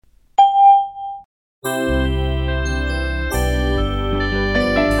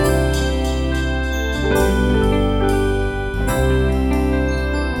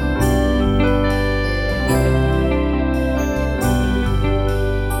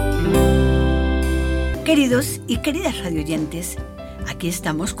Queridos y queridas radioyentes, aquí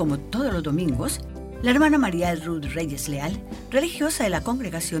estamos como todos los domingos, la hermana María Ruth Reyes Leal, religiosa de la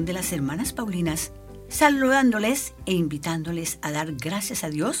Congregación de las Hermanas Paulinas, saludándoles e invitándoles a dar gracias a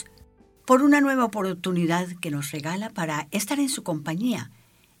Dios por una nueva oportunidad que nos regala para estar en su compañía.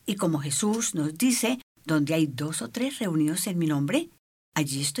 Y como Jesús nos dice, donde hay 2 o 3 reunidos en mi nombre,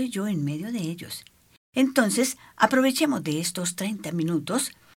 allí estoy yo en medio de ellos. Entonces, aprovechemos de estos 30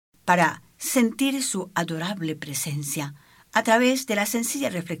 minutos para sentir su adorable presencia a través de las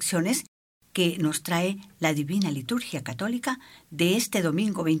sencillas reflexiones que nos trae la Divina Liturgia Católica de este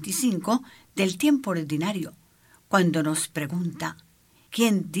domingo 25 del tiempo ordinario, cuando nos pregunta,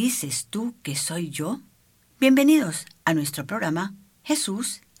 ¿quién dices tú que soy yo? Bienvenidos a nuestro programa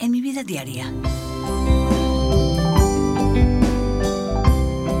Jesús en mi vida diaria.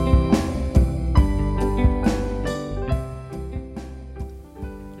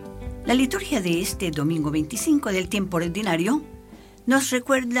 La liturgia de este domingo 25 del tiempo ordinario nos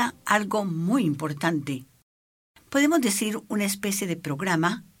recuerda algo muy importante. Podemos decir una especie de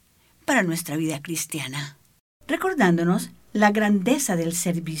programa para nuestra vida cristiana, recordándonos la grandeza del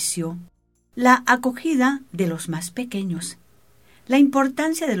servicio, la acogida de los más pequeños, la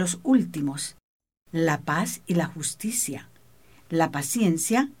importancia de los últimos, la paz y la justicia, la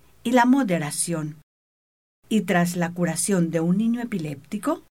paciencia y la moderación. Y tras la curación de un niño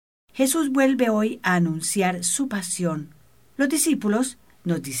epiléptico, Jesús vuelve hoy a anunciar su pasión. Los discípulos,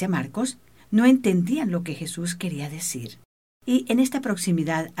 nos dice Marcos, no entendían lo que Jesús quería decir. Y en esta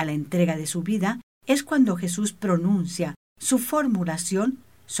proximidad a la entrega de su vida es cuando Jesús pronuncia su formulación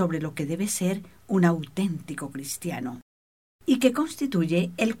sobre lo que debe ser un auténtico cristiano, y que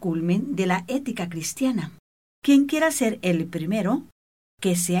constituye el culmen de la ética cristiana. Quien quiera ser el primero,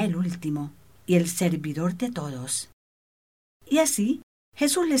 que sea el último y el servidor de todos. Y así,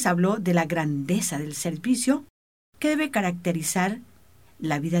 Jesús les habló de la grandeza del servicio que debe caracterizar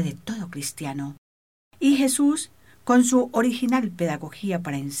la vida de todo cristiano. Y Jesús, con su original pedagogía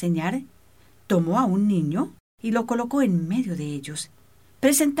para enseñar, tomó a un niño y lo colocó en medio de ellos,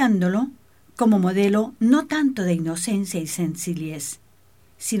 presentándolo como modelo no tanto de inocencia y sencillez,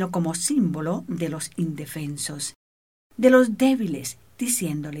 sino como símbolo de los indefensos, de los débiles,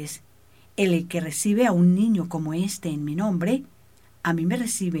 diciéndoles, el que recibe a un niño como este en mi nombre, a mí me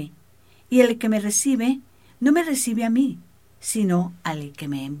recibe, y el que me recibe, no me recibe a mí, sino al que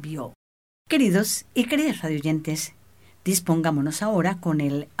me envió. Queridos y queridas radioyentes, dispongámonos ahora con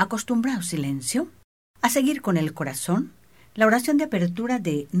el acostumbrado silencio a seguir con el corazón la oración de apertura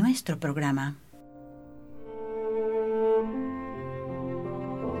de nuestro programa.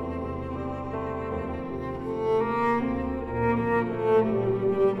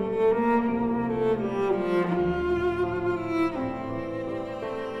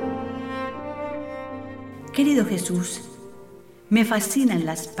 Querido Jesús, me fascinan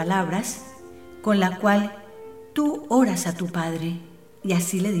las palabras con las cuales tú oras a tu Padre y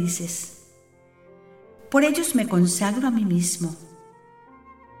así le dices: por ellos me consagro a mí mismo.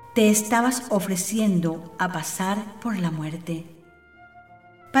 Te estabas ofreciendo a pasar por la muerte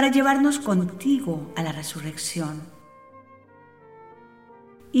para llevarnos contigo a la resurrección.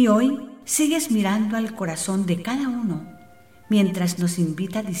 Y hoy sigues mirando al corazón de cada uno mientras nos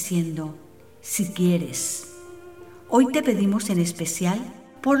invita diciendo: si quieres. Hoy te pedimos en especial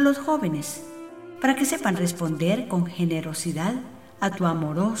por los jóvenes, para que sepan responder con generosidad a tu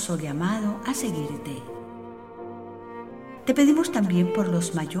amoroso llamado a seguirte. Te pedimos también por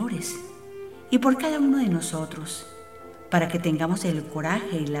los mayores y por cada uno de nosotros, para que tengamos el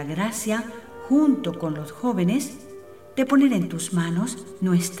coraje y la gracia, junto con los jóvenes, de poner en tus manos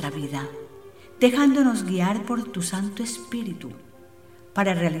nuestra vida, dejándonos guiar por tu Santo Espíritu,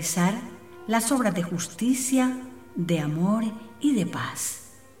 para realizar las obras de justicia, de amor y de paz,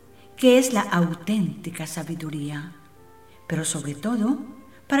 que es la auténtica sabiduría, pero sobre todo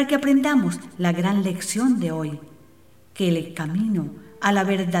para que aprendamos la gran lección de hoy, que el camino a la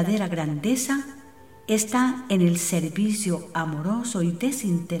verdadera grandeza está en el servicio amoroso y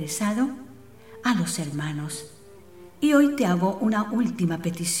desinteresado a los hermanos. Y hoy te hago una última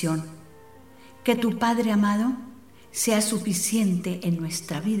petición: que tu Padre amado sea suficiente en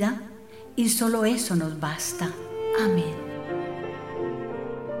nuestra vida, y solo eso nos basta. Amén.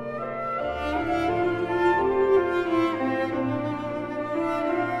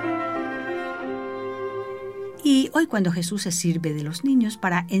 Y hoy, cuando Jesús se sirve de los niños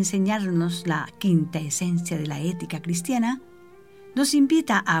para enseñarnos la quinta esencia de la ética cristiana, nos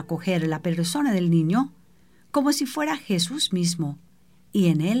invita a acoger la persona del niño como si fuera Jesús mismo, y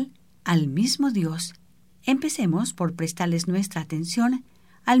en él al mismo Dios. Empecemos por prestarles nuestra atención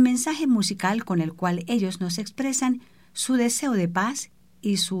al mensaje musical con el cual ellos nos expresan su deseo de paz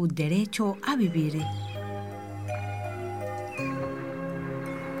y su derecho a vivir.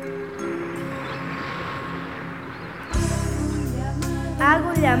 Hago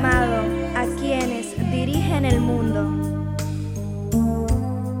un llamado a quienes dirigen el mundo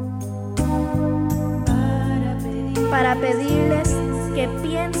para pedirles que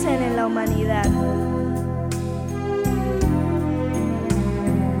piensen en la humanidad.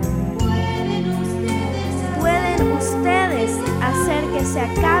 ¿Pueden ustedes hacer que se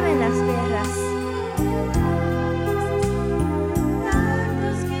acaben las guerras?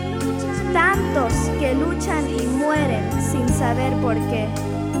 Tantos que luchan y mueren sin saber por qué.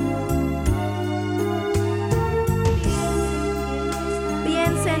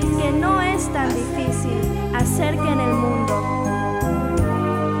 Piensen que no es tan difícil hacer que en el mundo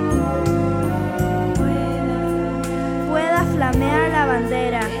pueda flamear la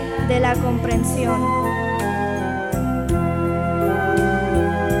bandera de la comprensión.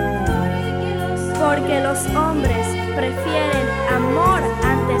 Porque los hombres prefieren amor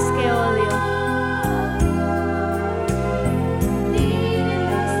antes que odio.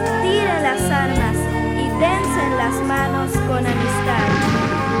 Tiren las armas y dense en las manos con amistad.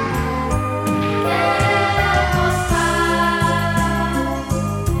 Queremos paz,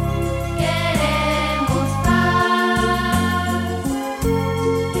 queremos paz,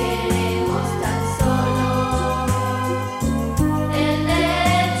 queremos tan solo el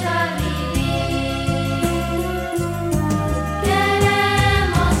derecho a vivir.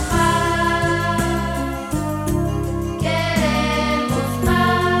 Queremos paz,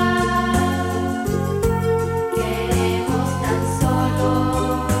 queremos tan solo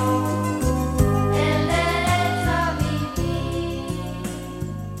el derecho a vivir.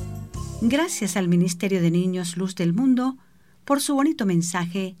 Gracias al Ministerio de Niños Luz del Mundo por su bonito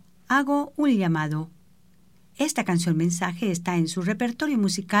mensaje, Hago un llamado. Esta canción mensaje está en su repertorio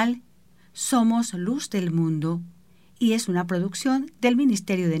musical Somos Luz del Mundo y es una producción del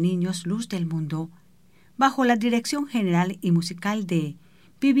Ministerio de Niños Luz del Mundo, bajo la dirección general y musical de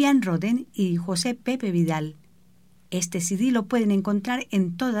Vivian Roden y José Pepe Vidal. Este CD lo pueden encontrar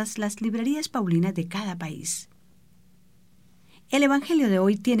en todas las librerías paulinas de cada país. El Evangelio de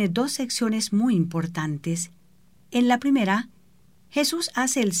hoy tiene dos secciones muy importantes. En la primera, Jesús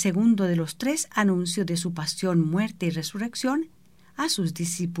hace el segundo de los 3 anuncios de su pasión, muerte y resurrección a sus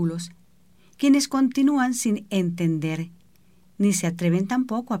discípulos, quienes continúan sin entender, ni se atreven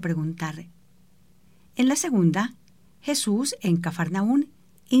tampoco a preguntar. En la segunda, Jesús, en Cafarnaún,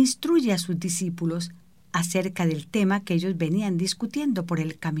 instruye a sus discípulos acerca del tema que ellos venían discutiendo por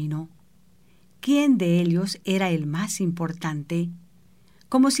el camino. ¿Quién de ellos era el más importante?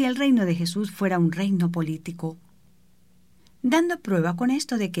 Como si el reino de Jesús fuera un reino político, dando prueba con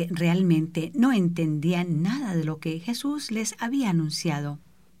esto de que realmente no entendían nada de lo que Jesús les había anunciado.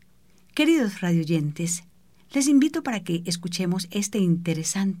 Queridos radioyentes, les invito para que escuchemos este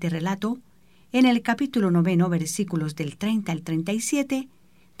interesante relato en el capítulo 9, versículos del 30 al 37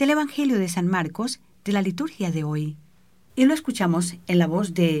 del Evangelio de San Marcos de la liturgia de hoy. Y lo escuchamos en la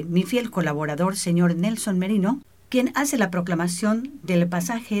voz de mi fiel colaborador, señor Nelson Merino, quien hace la proclamación del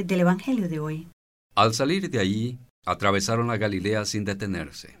pasaje del Evangelio de hoy. Al salir de allí, atravesaron la Galilea sin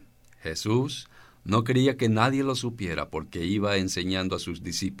detenerse. Jesús no quería que nadie lo supiera porque iba enseñando a sus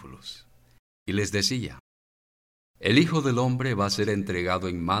discípulos. Y les decía, el Hijo del Hombre va a ser entregado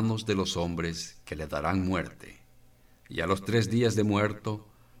en manos de los hombres que le darán muerte. Y a los 3 días de muerto,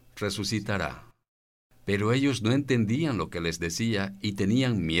 resucitará. Pero ellos no entendían lo que les decía y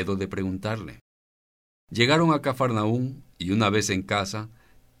tenían miedo de preguntarle. Llegaron a Cafarnaún y una vez en casa,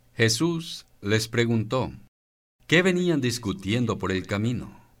 Jesús les preguntó, ¿qué venían discutiendo por el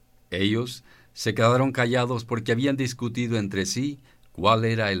camino? Ellos se quedaron callados porque habían discutido entre sí cuál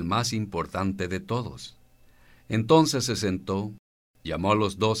era el más importante de todos. Entonces se sentó, llamó a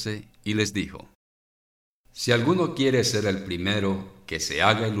los 12 y les dijo, si alguno quiere ser el primero, que se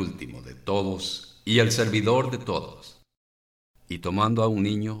haga el último de todos y el servidor de todos. Y tomando a un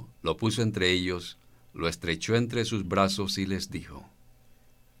niño, lo puso entre ellos, lo estrechó entre sus brazos y les dijo,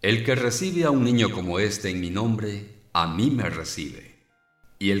 el que recibe a un niño como este en mi nombre, a mí me recibe.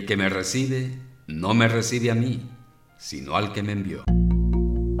 Y el que me recibe, no me recibe a mí, sino al que me envió.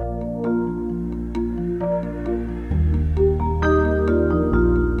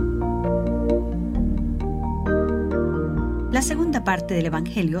 La segunda parte del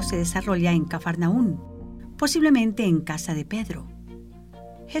Evangelio se desarrolla en Cafarnaún, posiblemente en casa de Pedro.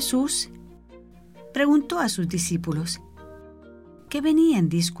 Jesús preguntó a sus discípulos, ¿qué venían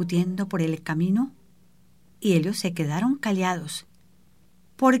discutiendo por el camino? Y ellos se quedaron callados,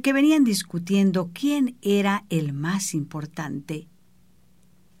 porque venían discutiendo quién era el más importante.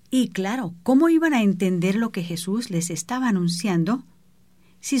 Y claro, ¿cómo iban a entender lo que Jesús les estaba anunciando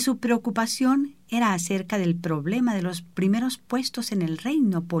si su preocupación era acerca del problema de los primeros puestos en el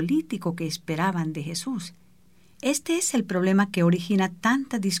reino político que esperaban de Jesús? Este es el problema que origina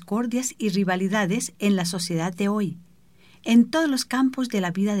tantas discordias y rivalidades en la sociedad de hoy, en todos los campos de la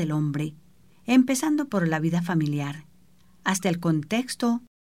vida del hombre, empezando por la vida familiar, hasta el contexto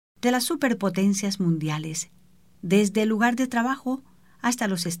de las superpotencias mundiales, desde el lugar de trabajo hasta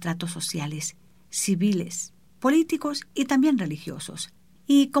los estratos sociales, civiles, políticos y también religiosos.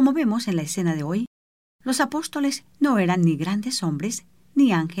 Y como vemos en la escena de hoy, los apóstoles no eran ni grandes hombres,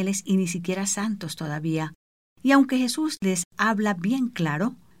 ni ángeles y ni siquiera santos todavía. Y aunque Jesús les habla bien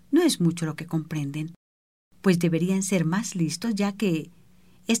claro, no es mucho lo que comprenden, pues deberían ser más listos ya que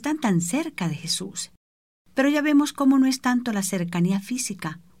están tan cerca de Jesús. Pero ya vemos cómo no es tanto la cercanía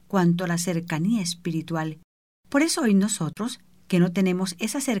física, cuanto la cercanía espiritual. Por eso hoy nosotros, que no tenemos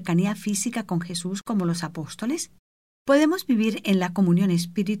esa cercanía física con Jesús como los apóstoles, podemos vivir en la comunión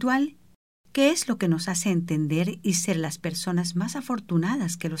espiritual, que es lo que nos hace entender y ser las personas más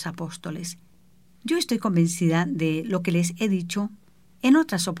afortunadas que los apóstoles. Yo estoy convencida de lo que les he dicho en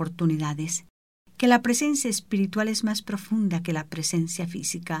otras oportunidades, que la presencia espiritual es más profunda que la presencia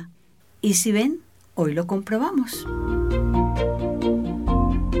física. Y si ven, hoy lo comprobamos.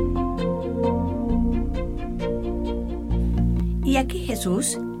 Y aquí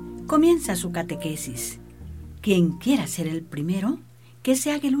Jesús comienza su catequesis. Quien quiera ser el primero, que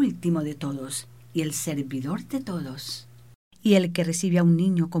se haga el último de todos y el servidor de todos. Y el que recibe a un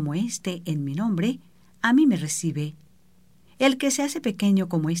niño como este en mi nombre, a mí me recibe. El que se hace pequeño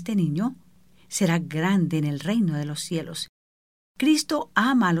como este niño, será grande en el reino de los cielos. Cristo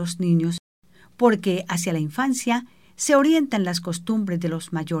ama a los niños, porque hacia la infancia se orientan las costumbres de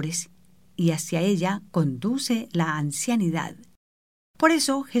los mayores, y hacia ella conduce la ancianidad. Por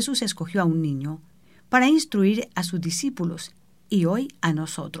eso Jesús escogió a un niño, para instruir a sus discípulos, y hoy a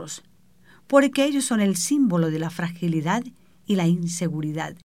nosotros, porque ellos son el símbolo de la fragilidad y la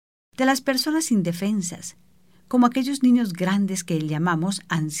inseguridad, de las personas indefensas, como aquellos niños grandes que llamamos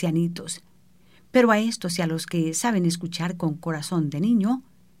ancianitos. Pero a estos y a los que saben escuchar con corazón de niño,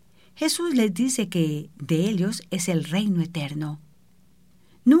 Jesús les dice que de ellos es el reino eterno.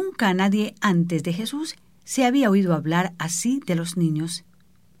 Nunca a nadie antes de Jesús se había oído hablar así de los niños.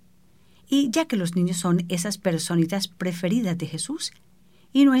 Y ya que los niños son esas personitas preferidas de Jesús,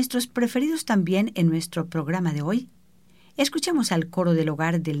 y nuestros preferidos también en nuestro programa de hoy, escuchemos al coro del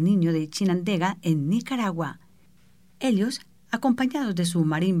Hogar del Niño de Chinandega en Nicaragua. Ellos, acompañados de su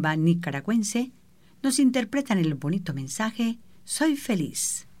marimba nicaragüense, nos interpretan el bonito mensaje «Soy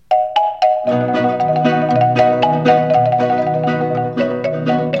feliz».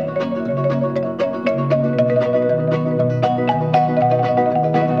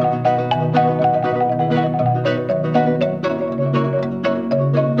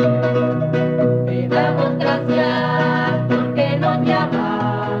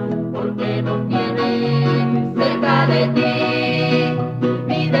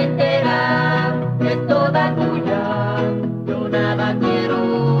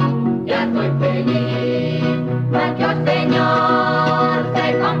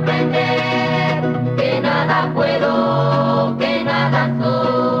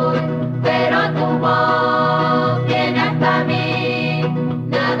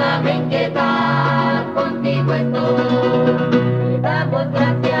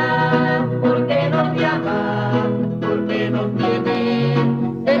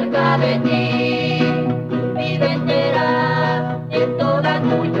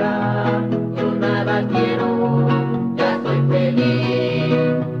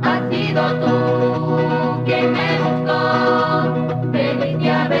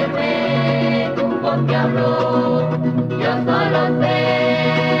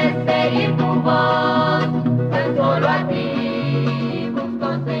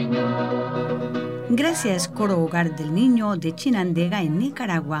 Gracias, Coro Hogar del Niño de Chinandega en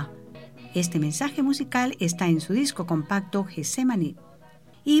Nicaragua. Este mensaje musical está en su disco compacto Getsemaní.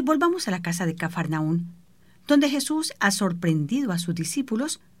 Y volvamos a la casa de Cafarnaún, donde Jesús ha sorprendido a sus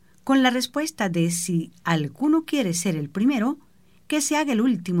discípulos con la respuesta de si alguno quiere ser el primero, que se haga el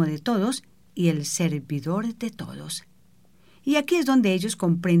último de todos y el servidor de todos. Y aquí es donde ellos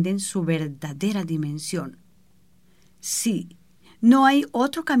comprenden su verdadera dimensión. Sí, no hay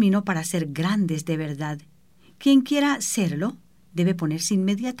otro camino para ser grandes de verdad. Quien quiera serlo, debe ponerse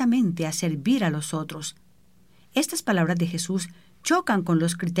inmediatamente a servir a los otros. Estas palabras de Jesús chocan con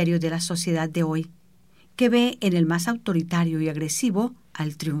los criterios de la sociedad de hoy, que ve en el más autoritario y agresivo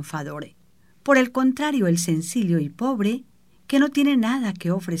al triunfador. Por el contrario, el sencillo y pobre, que no tiene nada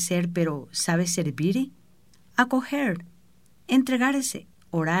que ofrecer pero sabe servir, acoger, entregarse,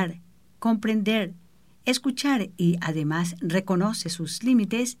 orar, comprender, escuchar y además reconoce sus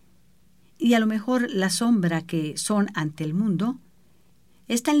límites y a lo mejor la sombra que son ante el mundo,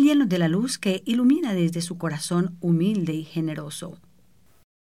 están llenos de la luz que ilumina desde su corazón humilde y generoso.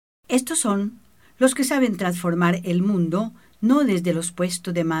 Estos son los que saben transformar el mundo no desde los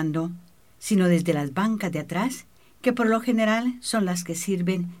puestos de mando, sino desde las bancas de atrás, que por lo general son las que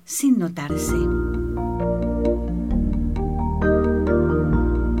sirven sin notarse.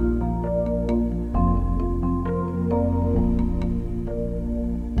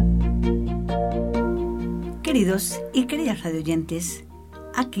 Queridos y queridas radioyentes,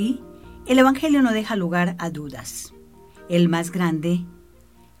 aquí el Evangelio no deja lugar a dudas. El más grande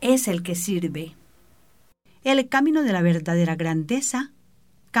es el que sirve. El camino de la verdadera grandeza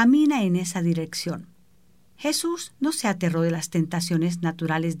camina en esa dirección. Jesús no se aterró de las tentaciones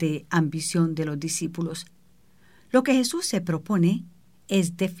naturales de ambición de los discípulos. Lo que Jesús se propone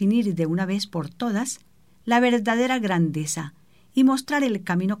es definir de una vez por todas la verdadera grandeza y mostrar el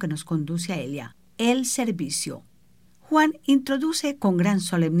camino que nos conduce a ella, el servicio. Juan introduce con gran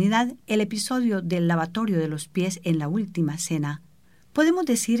solemnidad el episodio del lavatorio de los pies en la última cena. Podemos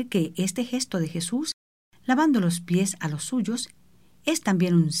decir que este gesto de Jesús, lavando los pies a los suyos, es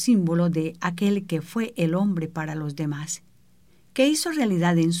también un símbolo de aquel que fue el hombre para los demás, que hizo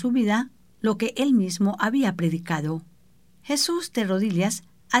realidad en su vida lo que él mismo había predicado. Jesús de rodillas,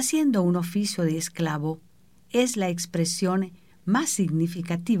 haciendo un oficio de esclavo, es la expresión más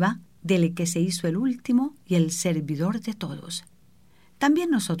significativa del que se hizo el último y el servidor de todos.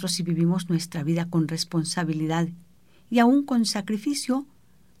 También nosotros, si vivimos nuestra vida con responsabilidad y aún con sacrificio,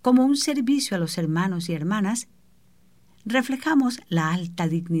 como un servicio a los hermanos y hermanas, reflejamos la alta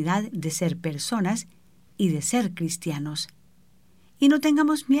dignidad de ser personas y de ser cristianos. Y no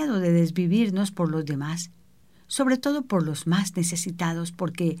tengamos miedo de desvivirnos por los demás, sobre todo por los más necesitados,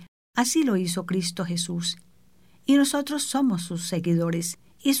 porque así lo hizo Cristo Jesús. Y nosotros somos sus seguidores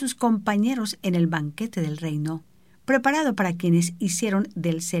y sus compañeros en el banquete del reino, preparado para quienes hicieron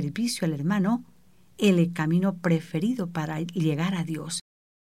del servicio al hermano el camino preferido para llegar a Dios.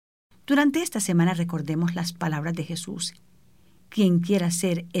 Durante esta semana recordemos las palabras de Jesús. Quien quiera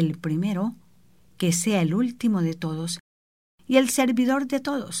ser el primero, que sea el último de todos y el servidor de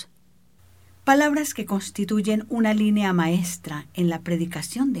todos. Palabras que constituyen una línea maestra en la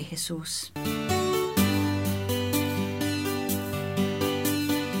predicación de Jesús.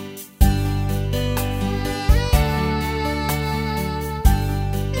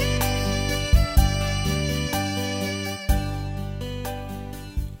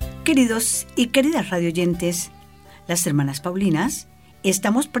 Queridos y queridas radioyentes, las hermanas Paulinas,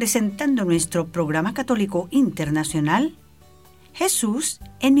 estamos presentando nuestro programa católico internacional Jesús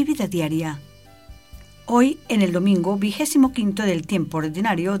en mi vida diaria. Hoy en el domingo 25 del tiempo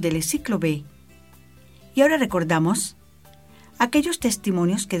ordinario del ciclo B. Y ahora recordamos aquellos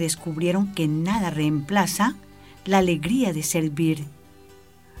testimonios que descubrieron que nada reemplaza la alegría de servir.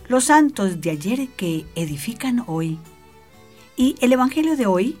 Los santos de ayer que edifican hoy. Y el Evangelio de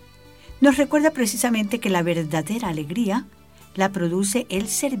hoy nos recuerda precisamente que la verdadera alegría la produce el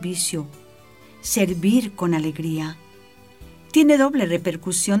servicio, servir con alegría. Tiene doble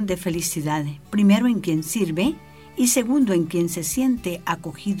repercusión de felicidad, primero en quien sirve y segundo en quien se siente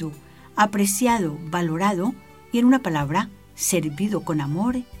acogido, apreciado, valorado y, en una palabra, servido con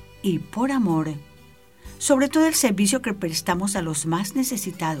amor y por amor. Sobre todo el servicio que prestamos a los más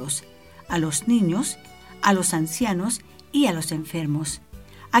necesitados, a los niños, a los ancianos y a los enfermos,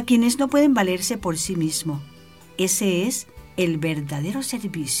 a quienes no pueden valerse por sí mismos. Ese es el verdadero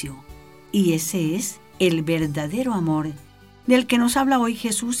servicio y ese es el verdadero amor del que nos habla hoy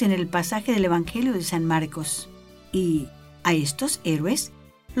Jesús en el pasaje del Evangelio de San Marcos. Y a estos héroes,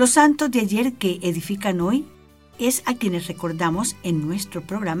 los santos de ayer que edifican hoy, es a quienes recordamos en nuestro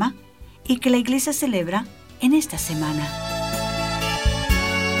programa y que la Iglesia celebra en esta semana.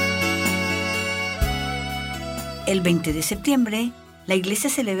 El 20 de septiembre, la Iglesia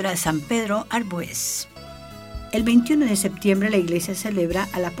celebra a San Pedro Arbues. El 21 de septiembre la Iglesia celebra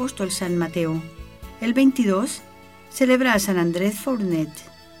al apóstol San Mateo. El 22 celebra a San Andrés Fournet.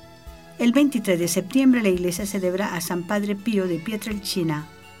 El 23 de septiembre la Iglesia celebra a San Padre Pío de Pietrelcina.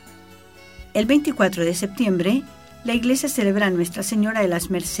 El 24 de septiembre la Iglesia celebra a Nuestra Señora de las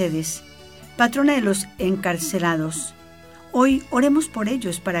Mercedes, patrona de los encarcelados. Hoy oremos por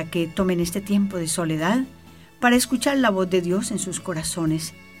ellos para que tomen este tiempo de soledad para escuchar la voz de Dios en sus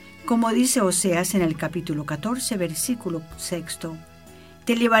corazones, Como dice Oseas en el capítulo 14, versículo 6,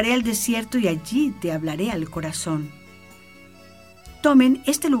 te llevaré al desierto y allí te hablaré al corazón. Tomen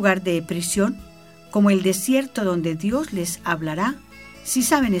este lugar de prisión como el desierto donde Dios les hablará si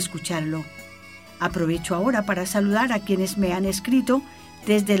saben escucharlo. Aprovecho ahora para saludar a quienes me han escrito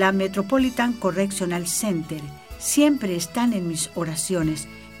desde la Metropolitan Correctional Center. Siempre están en mis oraciones.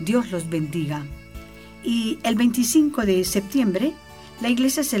 Dios los bendiga. Y el 25 de septiembre, la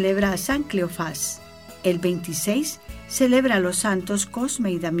iglesia celebra a San Cleofás. El 26 celebra a los santos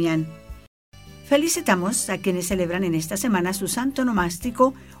Cosme y Damián. Felicitamos a quienes celebran en esta semana su santo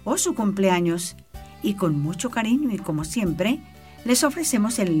nomástico o su cumpleaños. Y con mucho cariño y como siempre, les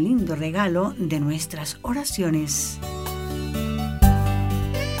ofrecemos el lindo regalo de nuestras oraciones.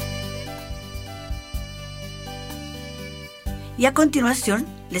 Y a continuación,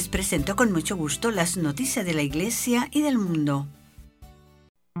 les presento con mucho gusto las noticias de la Iglesia y del mundo.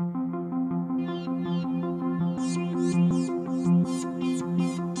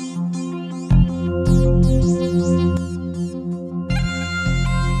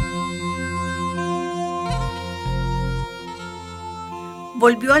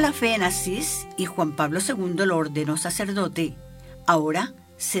 Volvió a la fe en Asís y Juan Pablo II lo ordenó sacerdote. Ahora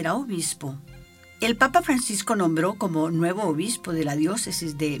será obispo. El Papa Francisco nombró como nuevo obispo de la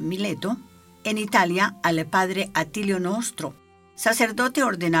diócesis de Mileto, en Italia, al padre Attilio Nostro, sacerdote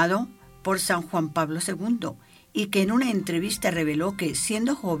ordenado por San Juan Pablo II, y que en una entrevista reveló que,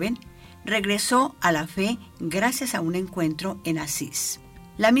 siendo joven, regresó a la fe gracias a un encuentro en Asís.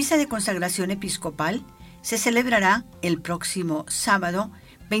 La misa de consagración episcopal se celebrará el próximo sábado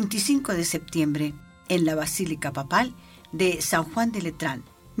 25 de septiembre en la Basílica Papal de San Juan de Letrán,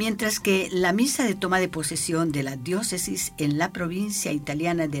 mientras que la misa de toma de posesión de la diócesis en la provincia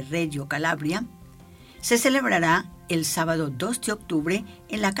italiana de Reggio Calabria se celebrará el sábado 2 de octubre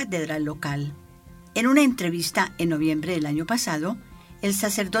en la catedral local. En una entrevista en noviembre del año pasado, el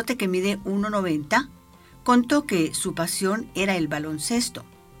sacerdote, que mide 1,90, contó que su pasión era el baloncesto.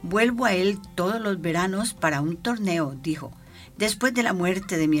 Vuelvo a él todos los veranos para un torneo, dijo. Después de la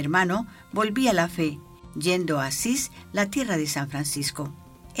muerte de mi hermano, volví a la fe, yendo a Asís, la tierra de San Francisco.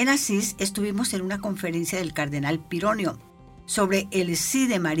 En Asís estuvimos en una conferencia del cardenal Pironio sobre el sí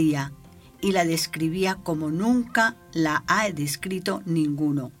de María, y la describía como nunca la ha descrito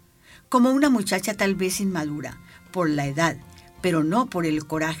ninguno. Como una muchacha tal vez inmadura, por la edad, pero no por el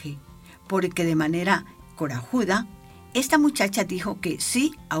coraje, porque de manera corajuda, esta muchacha dijo que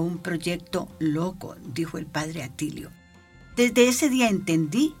sí a un proyecto loco, dijo el padre Attilio. Desde ese día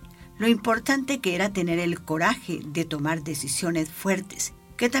entendí lo importante que era tener el coraje de tomar decisiones fuertes,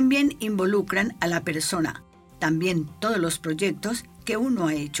 que también involucran a la persona, también todos los proyectos que uno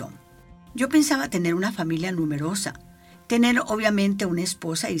ha hecho. Yo pensaba tener una familia numerosa, tener obviamente una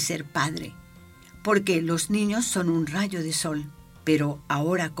esposa y ser padre, porque los niños son un rayo de sol. Pero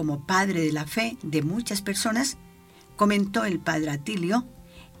ahora, como padre de la fe de muchas personas, comentó el padre Attilio,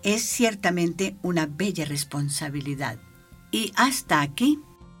 es ciertamente una bella responsabilidad. Y hasta aquí,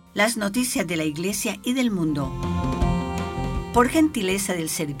 las noticias de la Iglesia y del mundo. Por gentileza del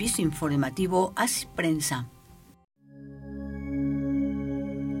servicio informativo Así Prensa.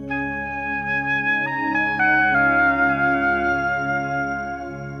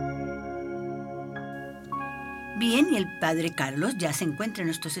 Bien, y el padre Carlos ya se encuentra en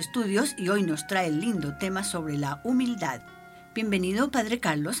nuestros estudios y hoy nos trae el lindo tema sobre la humildad. Bienvenido, padre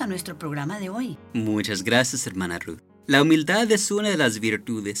Carlos, a nuestro programa de hoy. Muchas gracias, hermana Ruth. La humildad es una de las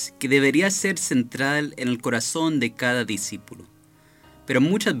virtudes que debería ser central en el corazón de cada discípulo. Pero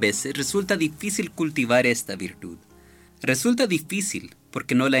muchas veces resulta difícil cultivar esta virtud. Resulta difícil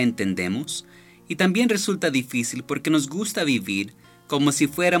porque no la entendemos, y también resulta difícil porque nos gusta vivir como si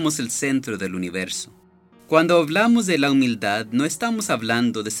fuéramos el centro del universo. Cuando hablamos de la humildad, no estamos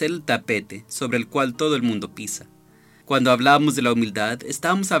hablando de ser el tapete sobre el cual todo el mundo pisa. Cuando hablamos de la humildad,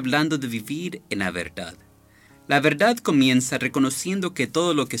 estamos hablando de vivir en la verdad. La verdad comienza reconociendo que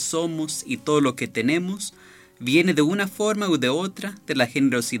todo lo que somos y todo lo que tenemos viene de una forma u de otra de la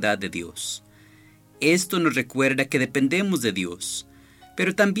generosidad de Dios. Esto nos recuerda que dependemos de Dios,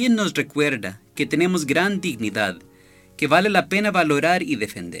 pero también nos recuerda que tenemos gran dignidad, que vale la pena valorar y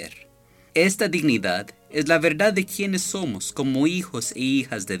defender. Esta dignidad es la verdad de quienes somos como hijos e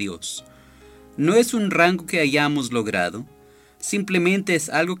hijas de Dios. No es un rango que hayamos logrado, simplemente es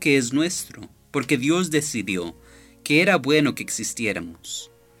algo que es nuestro, porque Dios decidió que era bueno que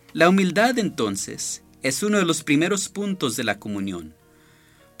existiéramos. La humildad, entonces, es uno de los primeros puntos de la comunión,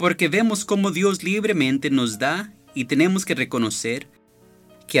 porque vemos cómo Dios libremente nos da y tenemos que reconocer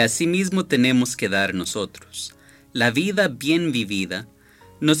que asimismo tenemos que dar nosotros. La vida bien vivida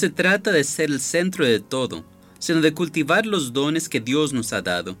No se trata de ser el centro de todo, sino de cultivar los dones que Dios nos ha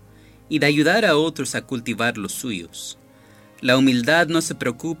dado y de ayudar a otros a cultivar los suyos. La humildad no se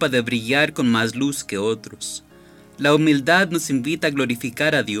preocupa de brillar con más luz que otros. La humildad nos invita a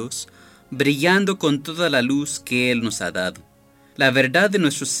glorificar a Dios, brillando con toda la luz que Él nos ha dado. La verdad de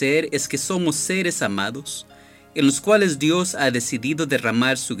nuestro ser es que somos seres amados, en los cuales Dios ha decidido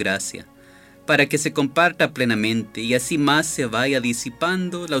derramar su gracia, para que se comparta plenamente y así más se vaya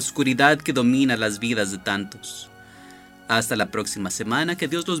disipando la oscuridad que domina las vidas de tantos. Hasta la próxima semana, que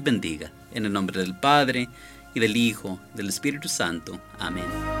Dios los bendiga. En el nombre del Padre, y del Hijo, del Espíritu Santo. Amén.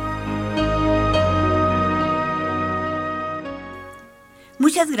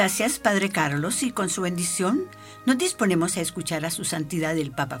 Muchas gracias, Padre Carlos, y con su bendición nos disponemos a escuchar a su santidad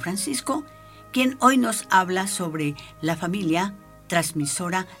el Papa Francisco, quien hoy nos habla sobre la familia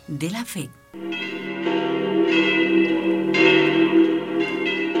transmisora de la fe.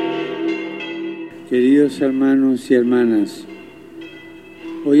 Queridos hermanos y hermanas,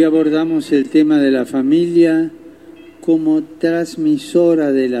 hoy abordamos el tema de la familia como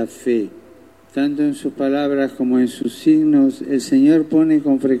transmisora de la fe. Tanto en sus palabras como en sus signos, el Señor pone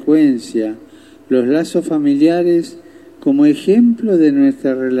con frecuencia los lazos familiares como ejemplo de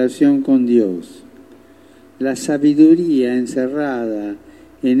nuestra relación con Dios. La sabiduría encerrada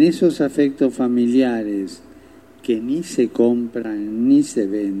en esos afectos familiares que ni se compran ni se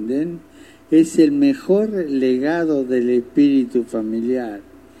venden es el mejor legado del espíritu familiar.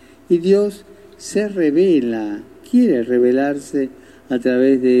 Y Dios se revela, quiere revelarse a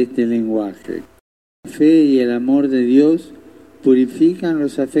través de este lenguaje. La fe y el amor de Dios purifican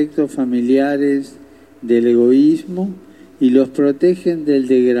los afectos familiares del egoísmo y los protegen del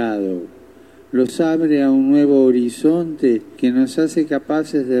degrado. Los abre a un nuevo horizonte que nos hace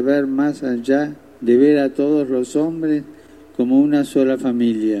capaces de ver más allá, de ver a todos los hombres como una sola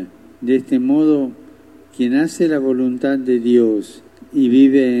familia. De este modo, quien hace la voluntad de Dios y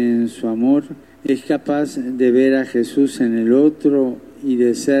vive en su amor, es capaz de ver a Jesús en el otro y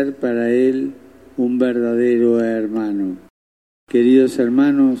de ser para él un verdadero hermano. Queridos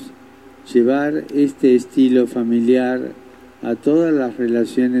hermanos, llevar este estilo familiar a todas las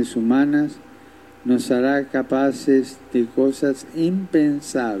relaciones humanas nos hará capaces de cosas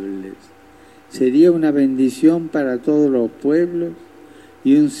impensables. Sería una bendición para todos los pueblos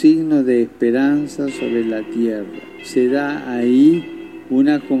y un signo de esperanza sobre la tierra. Se da ahí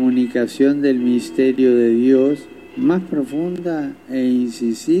una comunicación del misterio de Dios más profunda e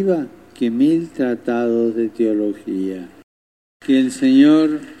incisiva que 1000 tratados de teología. Que el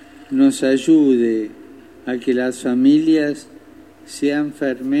Señor nos ayude a que las familias sean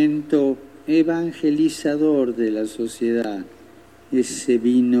fermento evangelizador de la sociedad, ese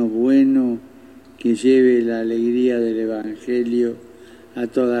vino bueno que lleve la alegría del Evangelio a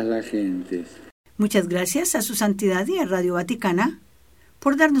todas las gentes. Muchas gracias a su santidad y a Radio Vaticana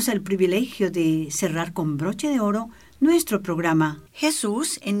por darnos el privilegio de cerrar con broche de oro nuestro programa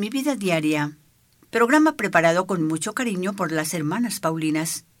Jesús en mi vida diaria, programa preparado con mucho cariño por las hermanas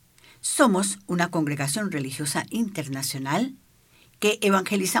Paulinas. Somos una congregación religiosa internacional que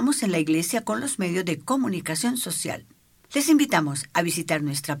evangelizamos en la Iglesia con los medios de comunicación social. Les invitamos a visitar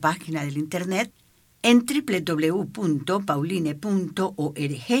nuestra página del internet en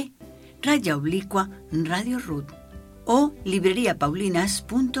www.pauline.org/Radio Ruth o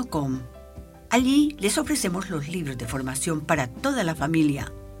libreriapaulinas.com. Allí les ofrecemos los libros de formación para toda la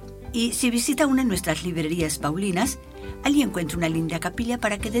familia. Y si visita una de nuestras librerías paulinas, allí encuentra una linda capilla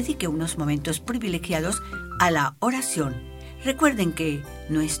para que dedique unos momentos privilegiados a la oración. Recuerden que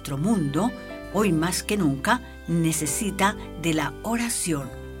nuestro mundo, hoy más que nunca, necesita de la oración.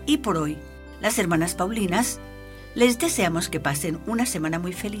 Y por hoy, las hermanas Paulinas les deseamos que pasen una semana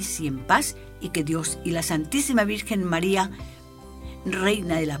muy feliz y en paz, y que Dios y la Santísima Virgen María,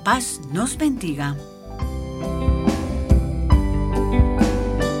 Reina de la Paz, nos bendiga.